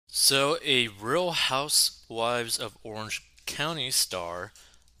So, a Real Housewives of Orange County star,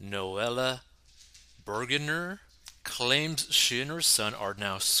 Noella Bergener, claims she and her son are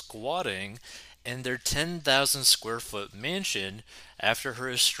now squatting in their 10,000 square foot mansion after her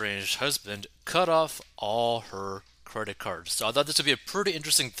estranged husband cut off all her credit cards. So, I thought this would be a pretty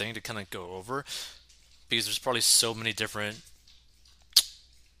interesting thing to kind of go over because there's probably so many different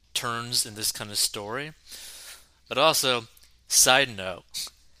turns in this kind of story. But also, side note,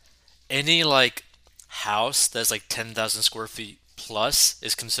 any house that's like 10,000 square feet plus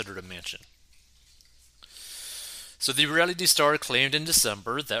is considered a mansion. So the reality star claimed in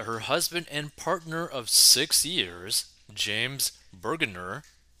December that her husband and partner of 6 years, James Bergener,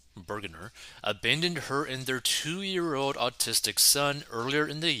 abandoned her and their 2-year-old autistic son earlier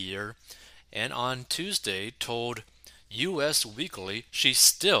in the year, and on Tuesday told US Weekly she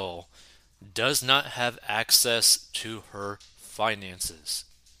still does not have access to her finances.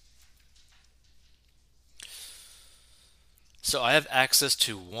 So I have access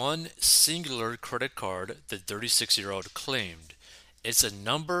to one singular credit card, the 36-year-old claimed. It's a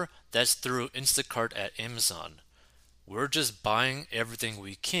number that's through Instacart at Amazon. We're just buying everything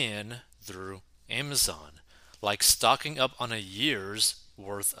we can through Amazon, like stocking up on a year's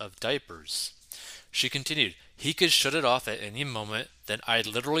worth of diapers. She continued, he could shut it off at any moment, then I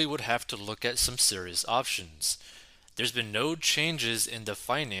literally would have to look at some serious options. There's been no changes in the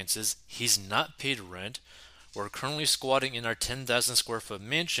finances. He's not paid rent. We're currently squatting in our 10,000 square foot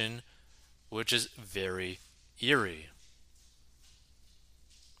mansion, which is very eerie.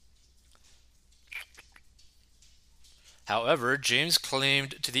 However, James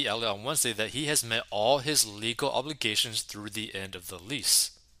claimed to the outlet on Wednesday that he has met all his legal obligations through the end of the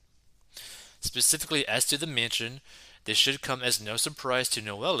lease. Specifically, as to the mansion, this should come as no surprise to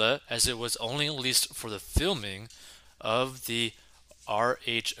Noella, as it was only leased for the filming of the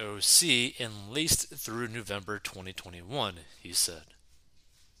RHOC and leased through November 2021, he said.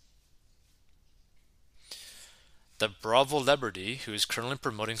 The Bravo celebrity, who is currently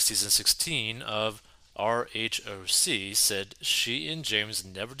promoting season 16 of RHOC, said she and James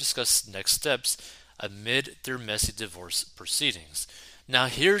never discussed next steps amid their messy divorce proceedings. Now,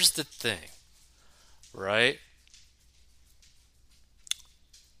 here's the thing, right?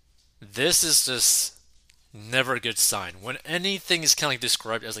 This is just never a good sign. When anything is kind of like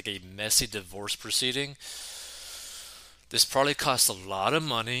described as like a messy divorce proceeding, this probably costs a lot of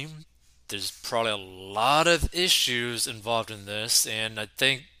money. There's probably a lot of issues involved in this, and I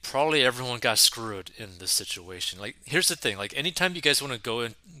think probably everyone got screwed in this situation. Like, here's the thing: like, anytime you guys want to go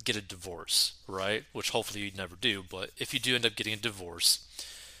and get a divorce, right? Which hopefully you never do, but if you do end up getting a divorce,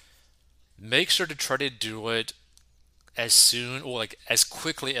 make sure to try to do it as soon or like as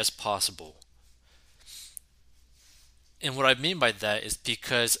quickly as possible. And what I mean by that is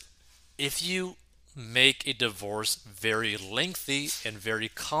because if you make a divorce very lengthy and very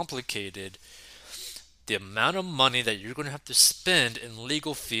complicated, the amount of money that you're going to have to spend in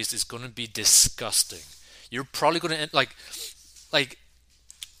legal fees is going to be disgusting. You're probably going to end like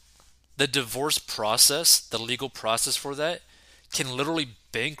the divorce process, the legal process for that can literally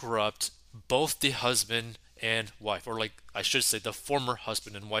bankrupt both the husband and wife, or like I should say the former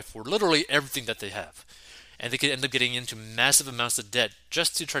husband and wife, for literally everything that they have. And they could end up getting into massive amounts of debt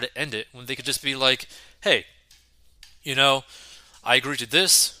just to try to end it when they could just be like, hey, you know, I agree to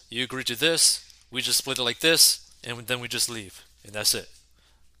this, you agree to this, we just split it like this, and then we just leave, and that's it.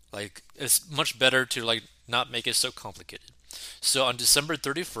 Like, it's much better to like not make it so complicated. So on December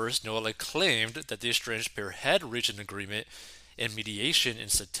 31st, Noella claimed that the estranged pair had reached an agreement in mediation in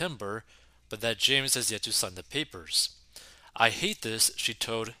September, but that James has yet to sign the papers. I hate this, she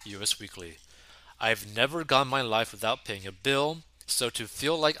told US Weekly. I've never gone my life without paying a bill, so to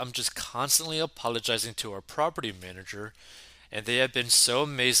feel like I'm just constantly apologizing to our property manager, and they have been so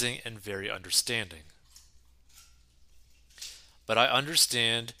amazing and very understanding. But I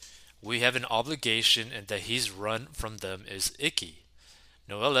understand we have an obligation and that he's run from them is icky.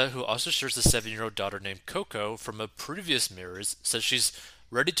 Noella, who also shares a 7-year-old daughter named Coco from a previous marriage, says she's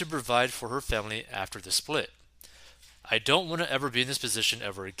ready to provide for her family after the split. I don't want to ever be in this position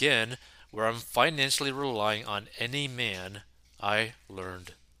ever again where I'm financially relying on any man. I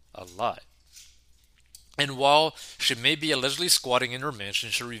learned a lot. And while she may be allegedly squatting in her mansion,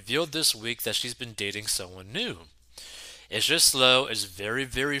 she revealed this week that she's been dating someone new. It's just slow, it's very,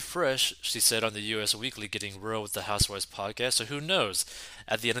 very fresh, she said on the US Weekly Getting Real with the Housewives podcast, so who knows?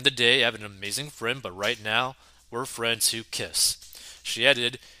 At the end of the day, I have an amazing friend, but right now, we're friends who kiss. She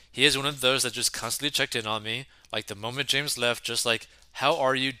added, he is one of those that just constantly checked in on me, like the moment James left, just like, how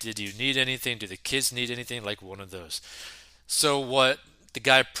are you? Did you need anything? Do the kids need anything? Like one of those. So what the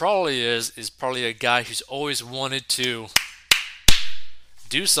guy probably is probably a guy who's always wanted to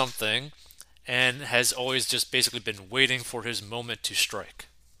do something and has always just basically been waiting for his moment to strike,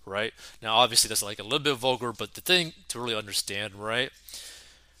 right? Now, obviously, that's like a little bit vulgar, but the thing to really understand, right?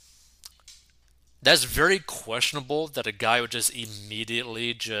 That's very questionable that a guy would just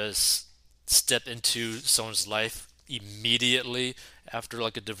immediately just step into someone's life immediately after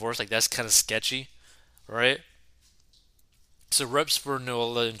like a divorce. Like, that's kind of sketchy, right? So, reps for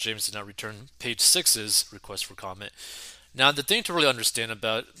Noella and James did not return page six's request for comment. Now, the thing to really understand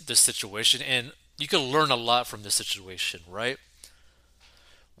about this situation, and you can learn a lot from this situation, right?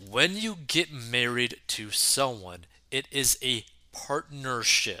 When you get married to someone, it is a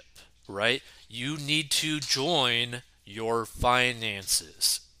partnership, right? You need to join your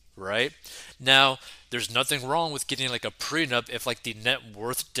finances, right? Now, there's nothing wrong with getting like a prenup if like the net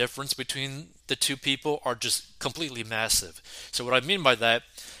worth difference between the two people are just completely massive. So what I mean by that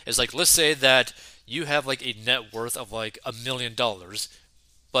is like let's say that you have like a net worth of like $1 million,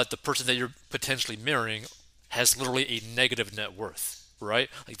 but the person that you're potentially marrying has literally a negative net worth, right?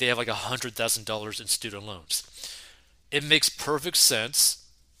 Like they have like $100,000 in student loans. It makes perfect sense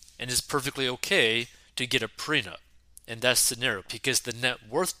and is perfectly okay to get a prenup in that scenario because the net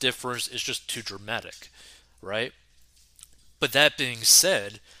worth difference is just too dramatic, right? But that being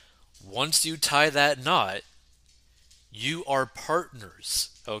said, once you tie that knot, you are partners,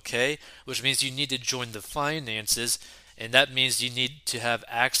 okay? Which means you need to join the finances, and that means you need to have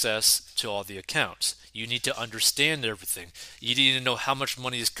access to all the accounts. You need to understand everything. You need to know how much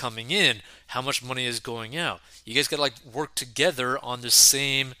money is coming in, how much money is going out. You guys got to like work together on the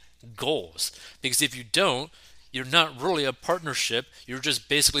same goals. Because if you don't, you're not really a partnership. You're just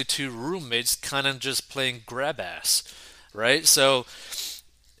basically two roommates kind of just playing grab ass, right? So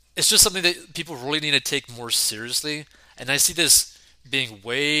it's just something that people really need to take more seriously. And I see this being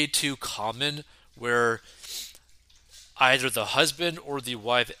way too common where either the husband or the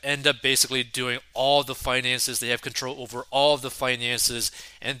wife end up basically doing all the finances. They have control over all of the finances,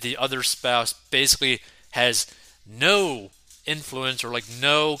 and the other spouse basically has no influence or like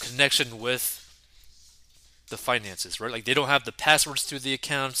no connection with the finances, right? Like they don't have the passwords to the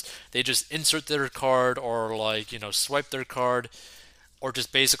accounts. They just insert their card or like, swipe their card or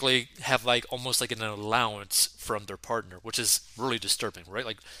just basically have like almost like an allowance from their partner, which is really disturbing, right?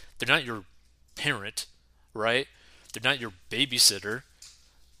 Like they're not your parent, right? They're not your babysitter.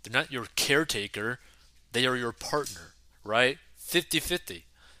 They're not your caretaker. They are your partner, right? 50-50.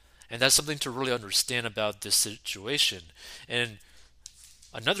 And that's something to really understand about this situation. And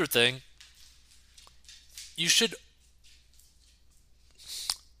another thing, you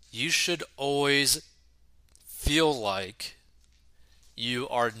should always feel like you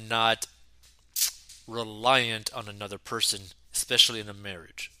are not reliant on another person, especially in a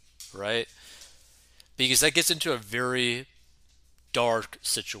marriage, right? Because that gets into a very dark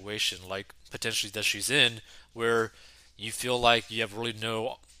situation, like potentially that she's in, where you feel like you have really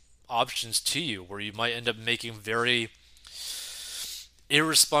no options to you, where you might end up making very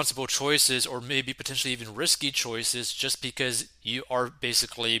irresponsible choices or maybe potentially even risky choices just because you are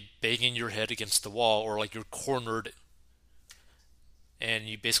basically banging your head against the wall or like you're cornered and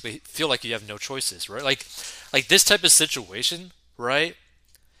you basically feel like you have no choices, right? Like this type of situation, right,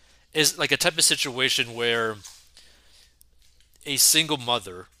 is like a type of situation where a single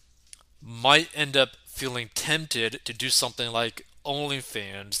mother might end up feeling tempted to do something like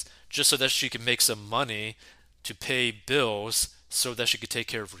OnlyFans just so that she can make some money to pay bills so that she could take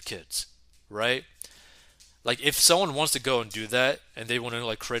care of her kids, right? Like if someone wants to go and do that and they want to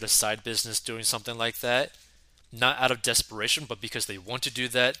like create a side business doing something like that, not out of desperation, but because they want to do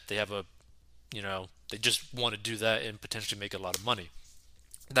that, they have they just want to do that and potentially make a lot of money.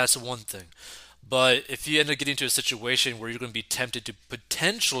 That's one thing. But if you end up getting into a situation where you're going to be tempted to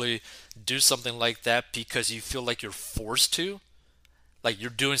potentially do something like that because you feel like you're forced to, like you're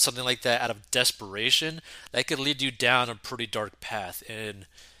doing something like that out of desperation, that could lead you down a pretty dark path. And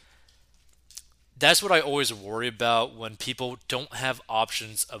that's what I always worry about when people don't have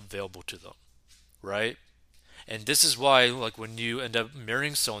options available to them, right? And this is why, like, when you end up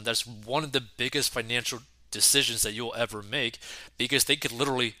marrying someone, that's one of the biggest financial decisions that you'll ever make because they could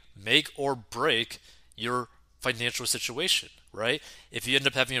literally make or break your financial situation, right? If you end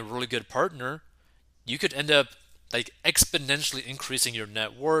up having a really good partner, you could end up like exponentially increasing your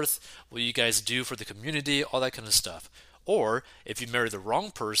net worth, what you guys do for the community, all that kind of stuff. Or if you marry the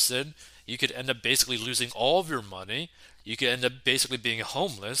wrong person, you could end up basically losing all of your money. You could end up basically being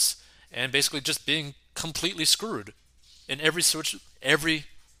homeless and basically just being completely screwed in every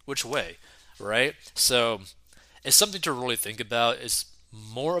which way, right? So it's something to really think about. Is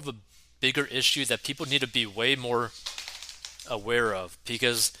more of a bigger issue that people need to be way more aware of,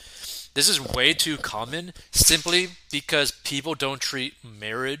 because this is way too common simply because people don't treat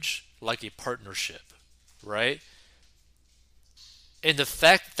marriage like a partnership, right? And the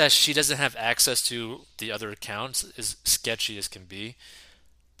fact that she doesn't have access to the other accounts is sketchy as can be.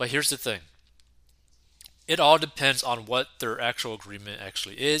 But here's the thing, it all depends on what their actual agreement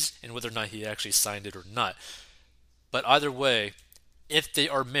actually is and whether or not he actually signed it or not. But either way, if they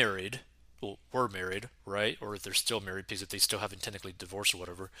are married, well, were married, right? Or if they're still married, because if they still haven't technically divorced or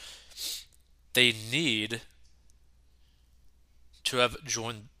whatever, they need to have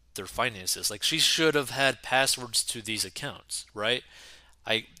joined their finances. Like, she should have had passwords to these accounts, right?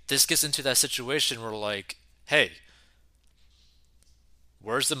 This gets into that situation where, like, hey,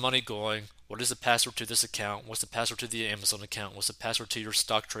 where's the money going? What is the password to this account? What's the password to the Amazon account? What's the password to your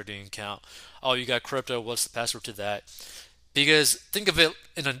stock trading account? Oh, you got crypto. What's the password to that? Because think of it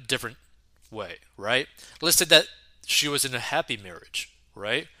in a different way, right? Let's say that she was in a happy marriage,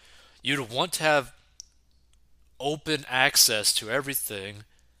 right? You'd want to have open access to everything.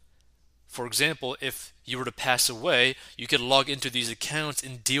 For example, if you were to pass away, you could log into these accounts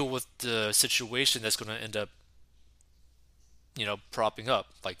and deal with the situation that's going to end up, propping up,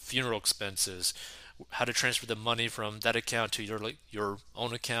 like funeral expenses, how to transfer the money from that account to your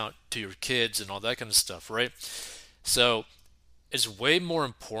own account to your kids and all that kind of stuff, right? So it's way more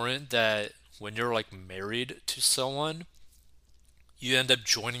important that when you're like married to someone, you end up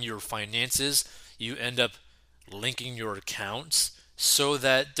joining your finances, you end up linking your accounts so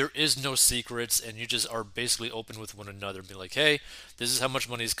that there is no secrets and you just are basically open with one another. Be like, hey, this is how much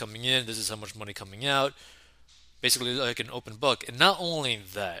money is coming in, this is how much money coming out. Basically like an open book. And not only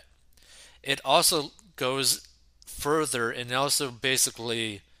that, it also goes further and also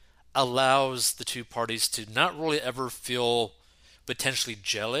basically allows the two parties to not really ever feel potentially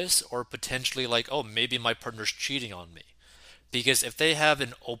jealous or potentially like, oh, maybe my partner's cheating on me. Because if they have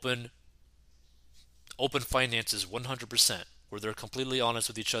an open finances 100%, where they're completely honest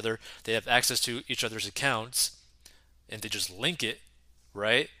with each other, they have access to each other's accounts, and they just link it,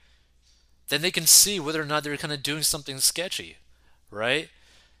 right? Then they can see whether or not they're kind of doing something sketchy, right?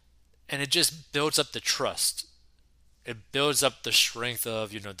 And it just builds up the trust. It builds up the strength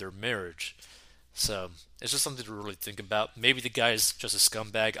of, their marriage. So it's just something to really think about. Maybe the guy is just a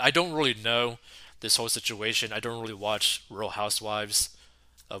scumbag. I don't really know this whole situation. I don't really watch Real Housewives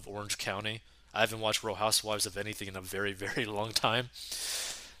of Orange County. I haven't watched Real Housewives of anything in a very, very long time.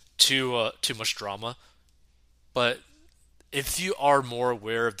 Too much drama. But if you are more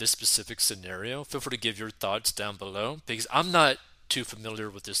aware of this specific scenario, feel free to give your thoughts down below, because I'm not too familiar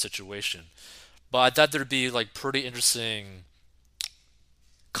with this situation. But I thought there'd be like pretty interesting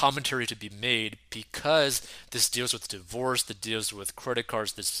commentary to be made, because this deals with divorce, this deals with credit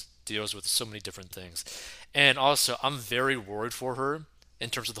cards, this deals with so many different things. And also, I'm very worried for her in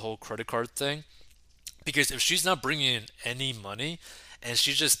terms of the whole credit card thing, because if she's not bringing in any money and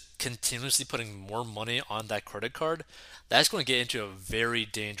she's just continuously putting more money on that credit card, that's going to get into a very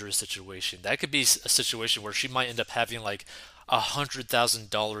dangerous situation. That could be a situation where she might end up having like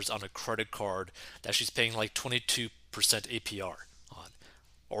 $100,000 on a credit card that she's paying like 22% APR on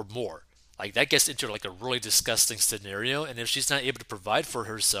or more. Like, that gets into like a really disgusting scenario. And if she's not able to provide for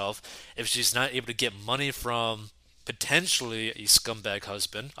herself, if she's not able to get money from potentially a scumbag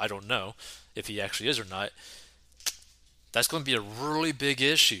husband, I don't know if he actually is or not, that's going to be a really big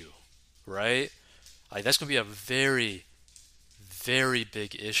issue, right? Like, that's going to be a very, very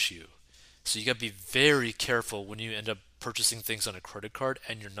big issue. So you got to be very careful when you end up purchasing things on a credit card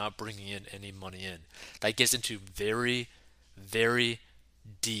and you're not bringing in any money in. That gets into very, very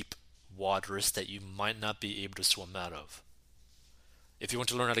deep waters that you might not be able to swim out of. If you want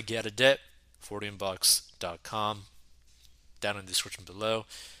to learn how to get out of debt, 40inbox.com, down in the description below.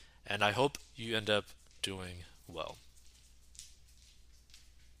 And I hope you end up doing well.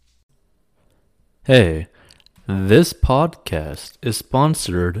 Hey, this podcast is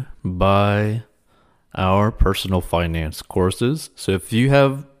sponsored by our personal finance courses. So if you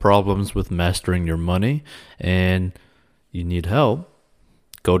have problems with mastering your money and you need help,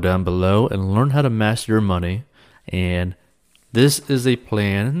 go down below and learn how to master your money. And this is a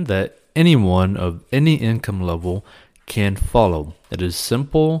plan that anyone of any income level can follow. It is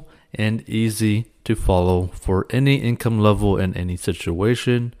simple and easy to follow for any income level in any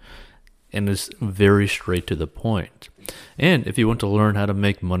situation, and is very straight to the point. And if you want to learn how to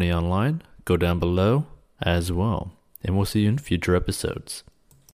make money online, go down below as well. And we'll see you in future episodes.